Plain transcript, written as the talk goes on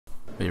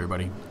Hey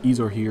everybody,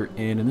 Eezore here,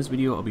 and in this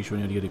video I'll be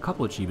showing you how to get a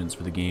couple achievements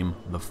for the game,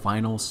 The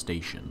Final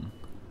Station.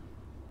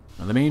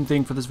 Now the main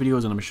thing for this video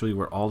is I'm going to show you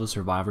where all the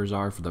survivors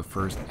are for the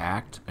first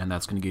act, and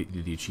that's going to get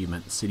you the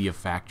achievement City of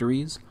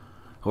Factories.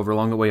 However,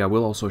 along the way I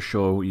will also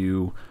show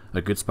you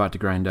a good spot to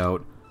grind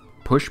out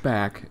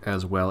Pushback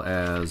as well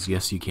as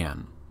Yes You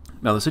Can.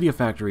 Now the City of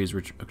Factories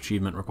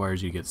achievement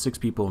requires you to get 6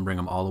 people and bring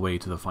them all the way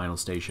to the final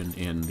station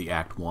in the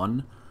Act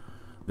 1.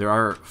 There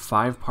are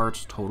 5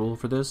 parts total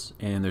for this,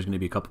 and there's going to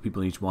be a couple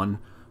people in each one.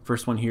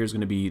 First one here is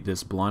going to be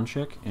this blonde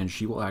chick, and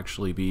she will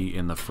actually be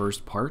in the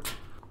first part.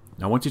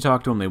 Now once you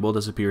talk to them, they will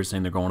disappear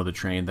saying they're going to the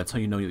train. That's how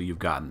you know that you've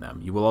gotten them.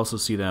 You will also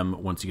see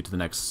them once you get to the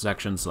next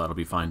section, so that'll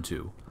be fine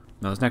too.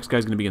 Now this next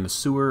guy's going to be in the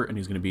sewer, and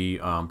he's going to be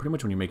pretty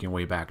much when you're making your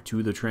way back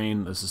to the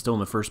train. This is still in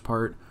the first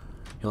part.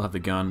 He'll have the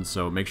gun,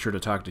 so make sure to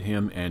talk to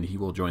him, and he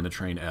will join the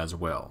train as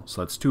well.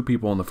 So that's 2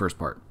 people in the first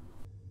part.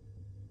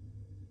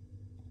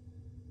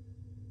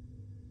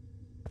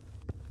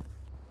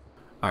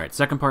 Alright,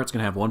 second part's going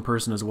to have 1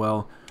 person as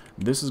well.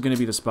 This is going to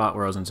be the spot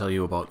where I was going to tell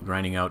you about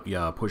grinding out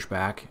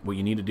Pushback. What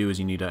you need to do is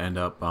you need to end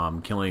up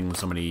killing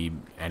so many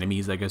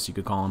enemies, I guess you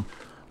could call them,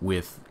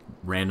 with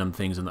random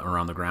things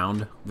around the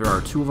ground. There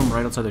are 2 of them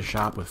right outside the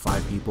shop with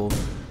 5 people.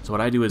 So what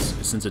I do is,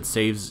 since it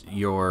saves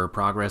your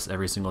progress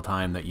every single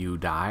time that you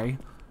die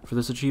for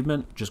this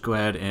achievement, just go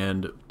ahead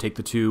and take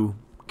the 2,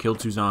 kill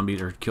 2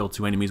 zombies, or kill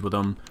 2 enemies with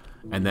them,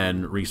 and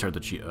then restart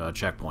the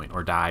checkpoint,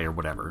 or die, or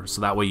whatever.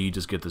 So that way you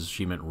just get this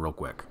achievement real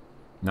quick.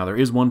 Now there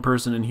is 1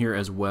 person in here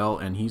as well,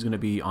 and he's going to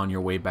be on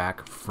your way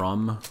back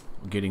from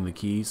getting the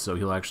keys, so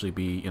he'll actually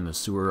be in the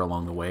sewer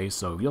along the way,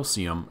 so you'll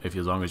see him as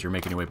long as you're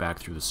making your way back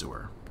through the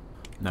sewer.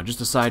 Now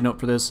just a side note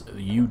for this,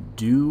 you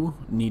do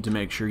need to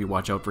make sure you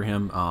watch out for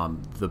him.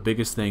 The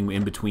biggest thing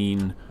in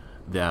between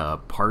the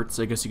parts,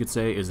 I guess you could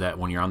say, is that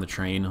when you're on the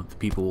train, the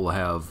people will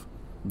have,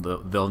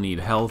 they'll need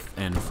health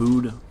and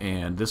food,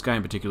 and this guy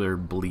in particular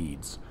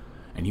bleeds,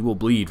 and he will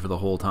bleed for the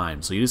whole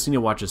time, so you just need to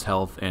watch his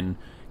health and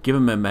give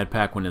him a med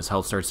pack when his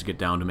health starts to get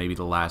down to maybe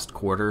the last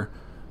quarter.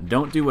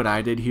 Don't do what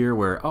I did here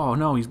where, oh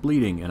no, he's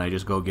bleeding, and I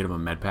just go get him a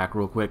med pack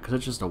real quick, because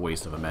it's just a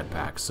waste of a med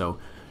pack. So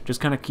just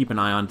kind of keep an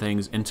eye on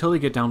things until they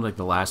get down to like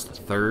the last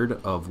third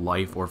of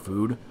life or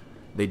food.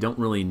 They don't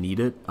really need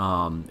it,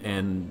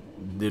 and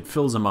it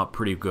fills them up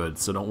pretty good,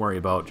 so don't worry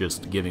about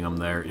just giving them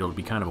there. It'll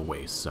be kind of a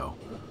waste. So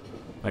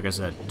like I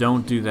said,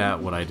 don't do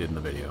that what I did in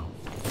the video.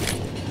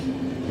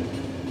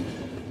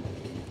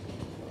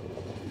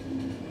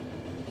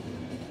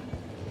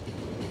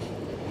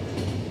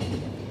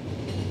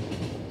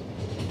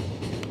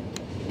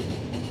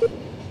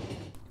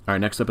 Alright,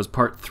 next up is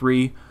part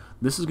 3.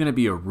 This is going to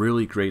be a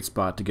really great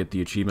spot to get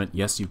the achievement,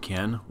 Yes You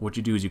Can. What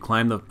you do is you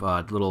climb the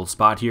little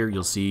spot here.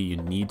 You'll see you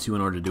need to in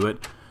order to do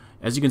it.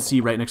 As you can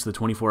see right next to the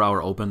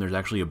 24-hour open, there's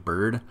actually a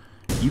bird.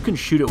 You can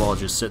shoot it while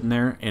it's just sitting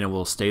there, and it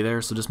will stay there.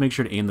 So just make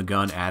sure to aim the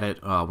gun at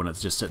it when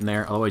it's just sitting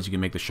there. Otherwise, you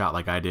can make the shot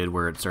like I did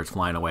where it starts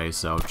flying away.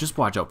 So just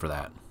watch out for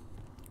that.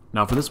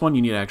 Now for this one,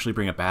 you need to actually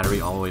bring a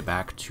battery all the way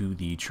back to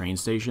the train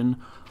station.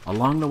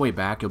 Along the way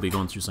back, you'll be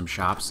going through some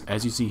shops.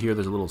 As you see here,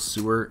 there's a little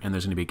sewer, and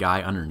there's going to be a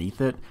guy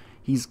underneath it.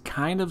 He's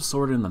kind of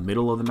sort of in the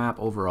middle of the map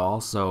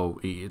overall, so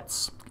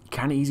it's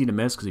kind of easy to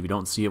miss, because if you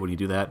don't see it when you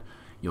do that,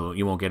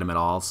 you won't get him at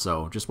all,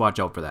 so just watch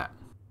out for that.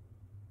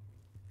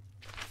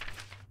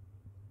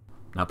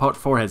 Now part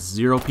 4 has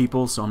 0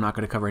 people, so I'm not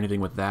going to cover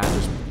anything with that.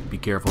 Just be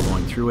careful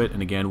going through it,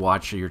 and again,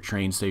 watch your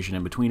train station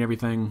in between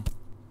everything.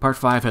 Part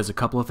 5 has a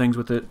couple of things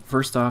with it.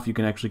 First off, you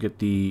can actually get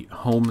the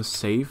Home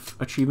Safe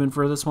achievement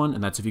for this one,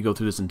 and that's if you go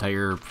through this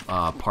entire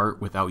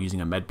part without using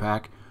a med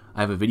pack.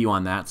 I have a video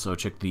on that, so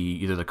check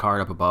either the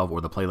card up above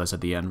or the playlist at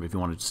the end if you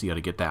want to see how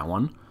to get that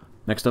one.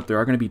 Next up, there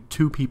are going to be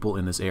 2 people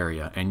in this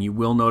area, and you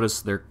will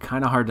notice they're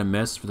kind of hard to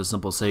miss for the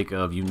simple sake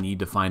of you need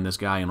to find this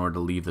guy in order to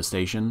leave the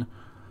station.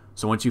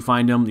 So once you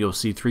find him, you'll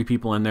see 3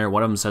 people in there.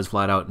 One of them says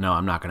flat out, no,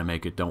 I'm not going to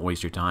make it, don't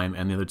waste your time,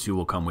 and the other 2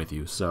 will come with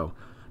you. So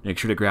make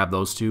sure to grab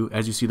those 2.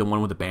 As you see, the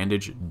one with the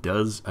bandage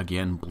does,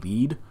 again,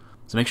 bleed.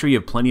 So make sure you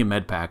have plenty of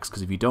med packs,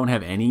 because if you don't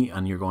have any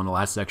and you're going to the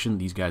last section,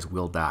 these guys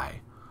will die.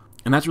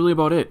 And that's really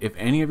about it. If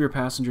any of your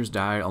passengers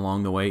die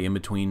along the way in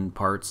between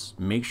parts,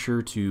 make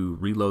sure to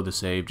reload the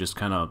save, just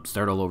kind of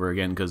start all over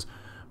again, because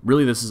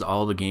really this is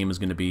all the game is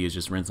going to be, is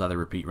just rinse, lather,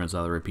 repeat, rinse,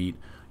 lather, repeat.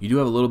 You do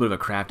have a little bit of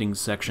a crafting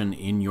section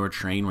in your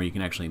train where you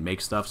can actually make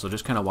stuff, so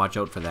just kind of watch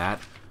out for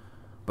that.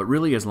 But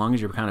really, as long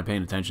as you're kind of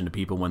paying attention to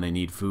people when they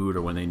need food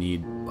or when they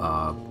need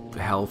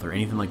health or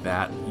anything like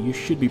that, you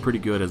should be pretty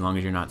good as long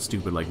as you're not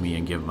stupid like me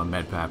and give them a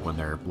med pack when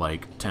they're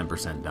like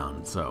 10%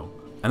 done. So,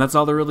 and that's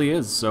all there really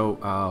is. So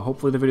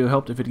hopefully the video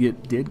helped. If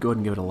it did, go ahead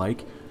and give it a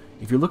like.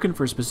 If you're looking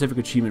for a specific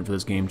achievement for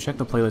this game, check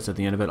the playlist at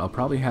the end of it. I'll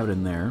probably have it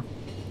in there.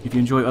 If you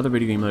enjoy other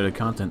video game related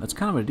content, that's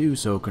kind of what I do,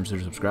 so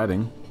consider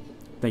subscribing.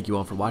 Thank you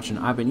all for watching.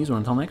 I've been Eezore.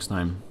 Until next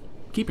time,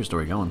 keep your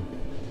story going.